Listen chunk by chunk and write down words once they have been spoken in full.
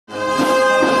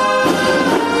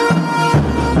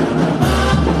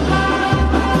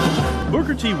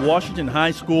T. Washington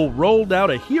High School rolled out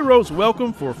a hero's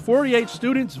welcome for 48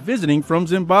 students visiting from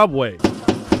Zimbabwe.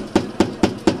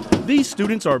 These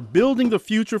students are building the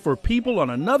future for people on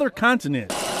another continent.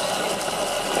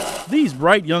 These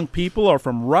bright young people are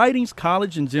from Ridings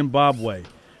College in Zimbabwe.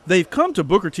 They've come to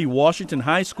Booker T. Washington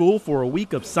High School for a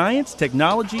week of science,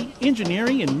 technology,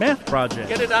 engineering, and math projects.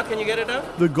 Get it up, can you get it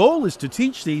up? The goal is to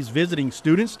teach these visiting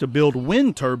students to build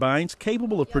wind turbines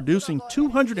capable of producing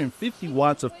 250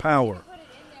 watts of power.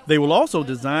 They will also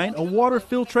design a water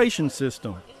filtration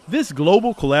system. This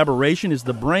global collaboration is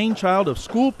the brainchild of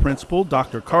school principal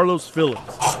Dr. Carlos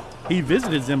Phillips. He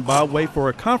visited Zimbabwe for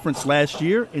a conference last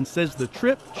year and says the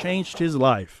trip changed his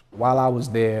life. While I was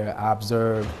there, I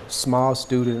observed small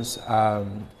students,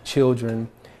 children,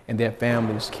 and their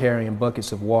families carrying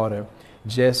buckets of water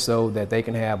just so that they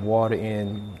can have water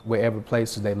in wherever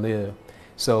places they live.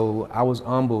 So I was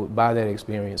humbled by that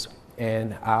experience.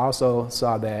 And I also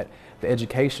saw that the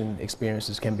education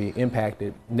experiences can be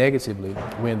impacted negatively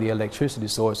when the electricity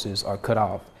sources are cut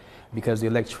off, because the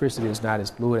electricity is not as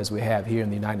fluid as we have here in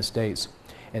the United States.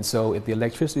 And so if the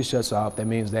electricity shuts off, that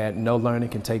means that no learning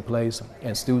can take place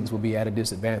and students will be at a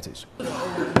disadvantage.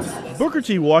 Booker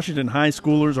T. Washington High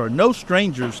Schoolers are no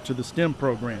strangers to the STEM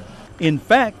program. In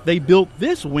fact, they built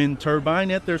this wind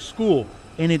turbine at their school,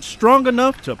 and it's strong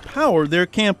enough to power their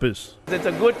campus. It's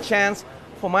a good chance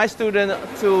for my student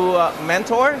to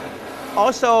mentor,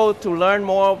 also to learn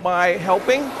more by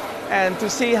helping, and to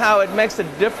see how it makes a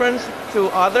difference to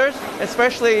others,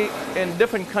 especially in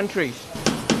different countries.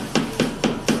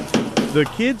 The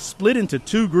kids split into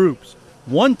two groups.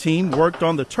 One team worked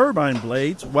on the turbine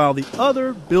blades while the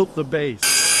other built the base.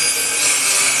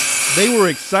 They were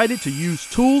excited to use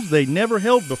tools they never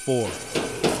held before.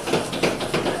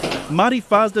 Mari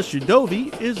Fazda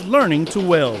Shidovi is learning to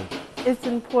weld. It's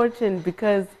important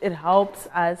because it helps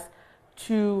us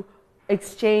to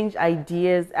exchange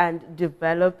ideas and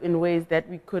develop in ways that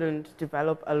we couldn't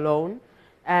develop alone.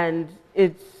 And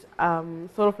it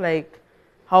sort of like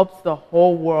helps the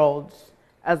whole world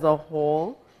as a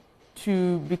whole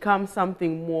to become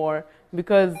something more,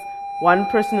 because one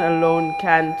person alone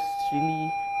can't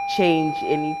really change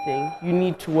anything. You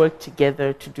need to work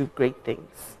together to do great things.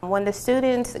 When the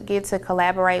students get to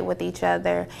collaborate with each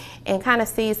other and kind of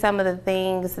see some of the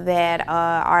things that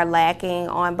are lacking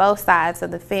on both sides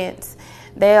of the fence,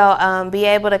 they'll be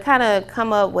able to kind of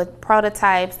come up with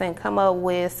prototypes and come up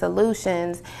with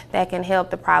solutions that can help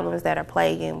the problems that are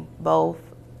plaguing both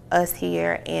us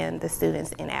here and the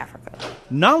students in Africa.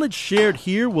 Knowledge shared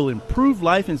here will improve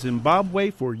life in Zimbabwe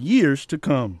for years to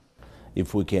come.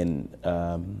 If we can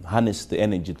harness the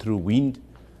energy through wind,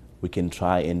 we can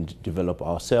try and develop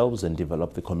ourselves and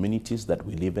develop the communities that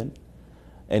we live in.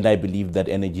 And I believe that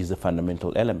energy is a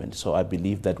fundamental element. So I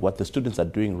believe that what the students are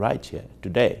doing right here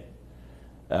today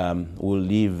will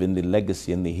live in the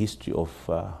legacy and the history of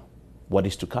what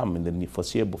is to come in the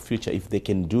foreseeable future. If they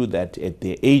can do that at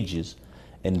their ages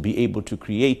and be able to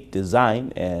create,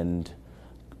 design, and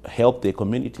help their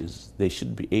communities, they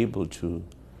should be able to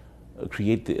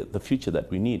create the future that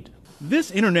we need.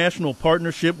 This international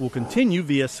partnership will continue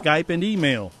via Skype and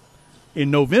email.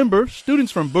 In November,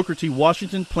 students from Booker T.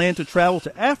 Washington plan to travel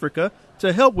to Africa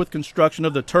to help with construction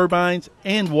of the turbines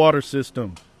and water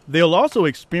system. They'll also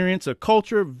experience a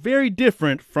culture very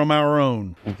different from our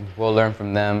own. We'll learn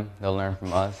from them, they'll learn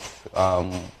from us.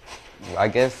 I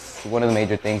guess one of the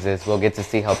major things is we'll get to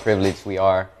see how privileged we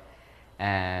are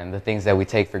and the things that we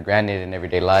take for granted in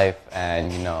everyday life,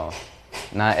 and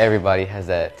not everybody has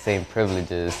that same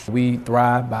privileges. We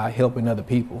thrive by helping other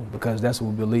people because that's what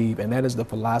we believe, and that is the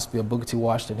philosophy of Booker T.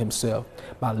 Washington himself,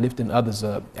 by lifting others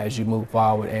up as you move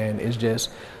forward. And it's just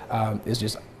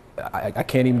I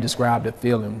can't even describe the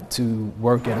feeling to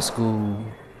work at a school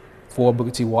for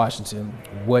Booker T. Washington,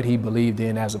 what he believed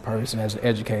in as a person, as an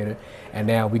educator, and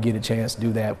now we get a chance to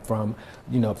do that from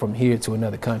here to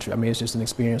another country. I mean, it's just an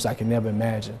experience I can never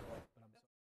imagine.